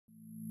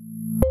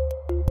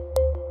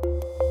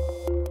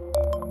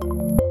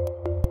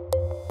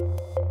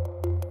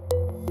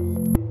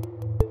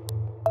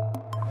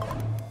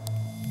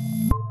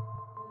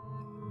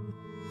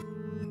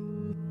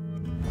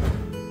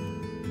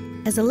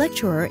As a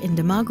lecturer in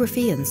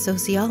demography and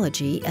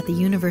sociology at the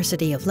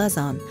University of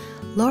Lausanne,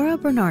 Laura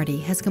Bernardi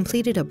has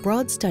completed a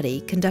broad study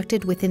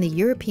conducted within the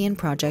European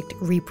project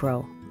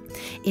REPRO.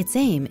 Its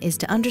aim is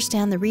to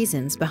understand the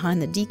reasons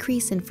behind the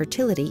decrease in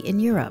fertility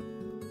in Europe.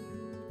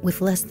 With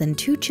less than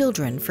 2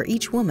 children for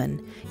each woman,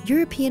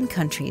 European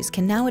countries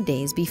can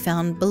nowadays be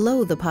found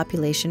below the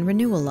population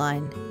renewal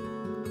line.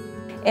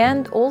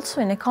 And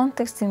also in a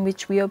context in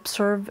which we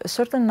observe a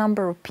certain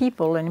number of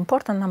people, an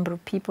important number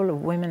of people,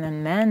 of women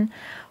and men,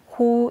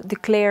 who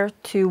declare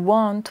to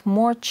want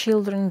more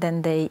children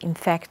than they in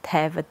fact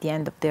have at the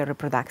end of their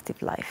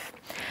reproductive life.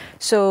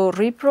 So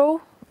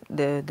REPRO,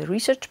 the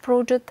research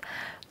project,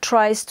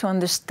 tries to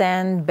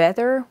understand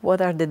better what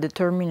are the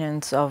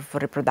determinants of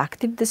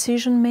reproductive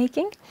decision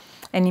making,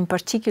 and in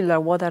particular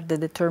what are the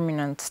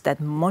determinants that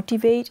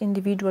motivate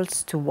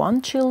individuals to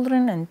want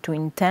children and to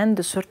intend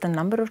a certain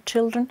number of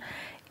children,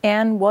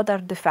 and what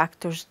are the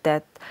factors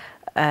that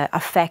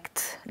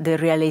affect the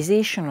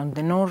realization or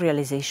the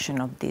non-realization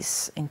of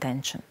this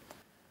intention.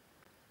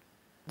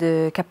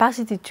 The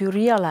capacity to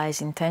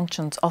realize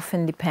intentions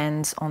often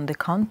depends on the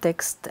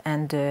context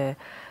and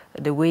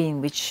the way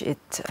in which it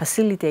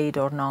facilitates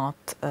or not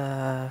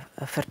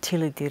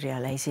fertility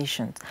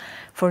realization.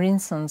 For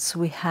instance,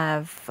 we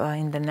have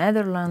in the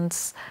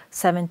Netherlands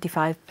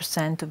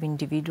 75% of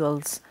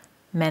individuals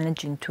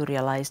managing to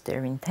realize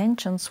their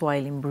intentions,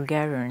 while in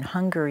Bulgaria and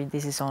Hungary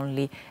this is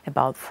only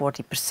about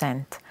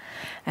 40%.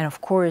 And of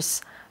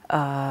course,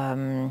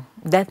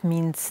 that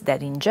means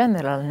that in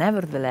general,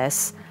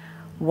 nevertheless,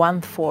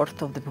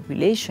 1/4 of the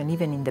population,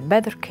 even in the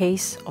better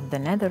case of the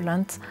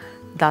Netherlands,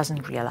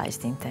 doesn't realize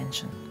the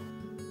intention.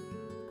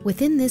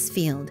 Within this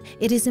field,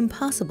 it is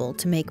impossible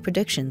to make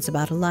predictions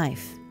about a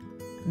life.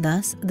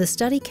 Thus, the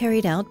study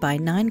carried out by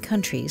 9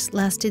 countries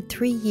lasted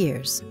 3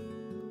 years.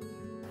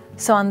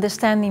 So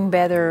understanding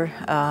better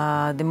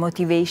the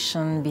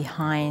motivation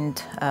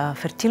behind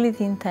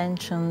fertility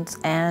intentions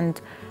and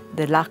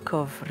the lack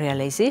of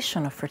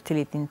realization of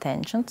fertility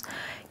intentions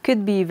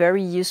could be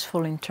very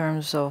useful in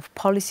terms of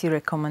policy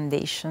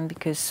recommendation,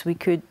 because we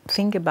could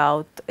think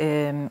about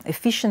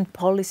efficient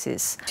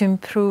policies to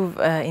improve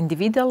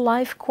individual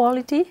life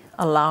quality,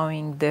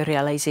 allowing the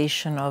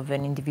realization of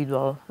an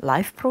individual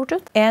life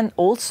project, and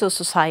also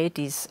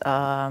societies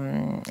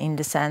in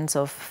the sense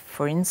of,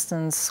 for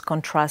instance,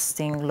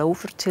 contrasting low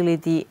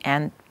fertility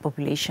and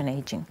population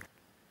aging.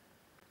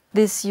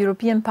 This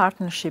European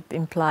partnership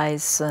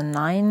implies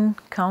 9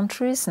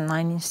 countries,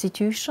 9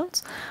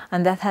 institutions,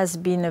 and that has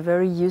been a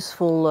very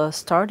useful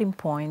starting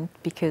point,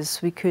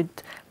 because we could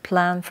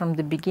plan from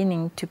the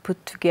beginning to put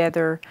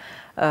together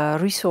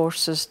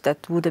resources that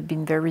would have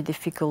been very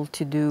difficult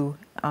to do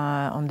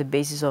on the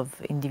basis of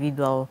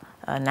individual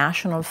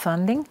national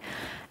funding.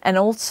 And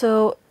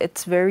also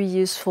it's very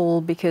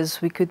useful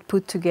because we could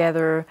put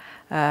together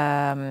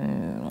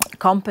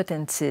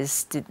competencies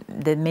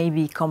that may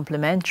be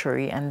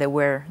complementary and they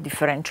were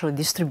differentially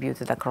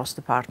distributed across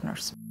the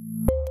partners.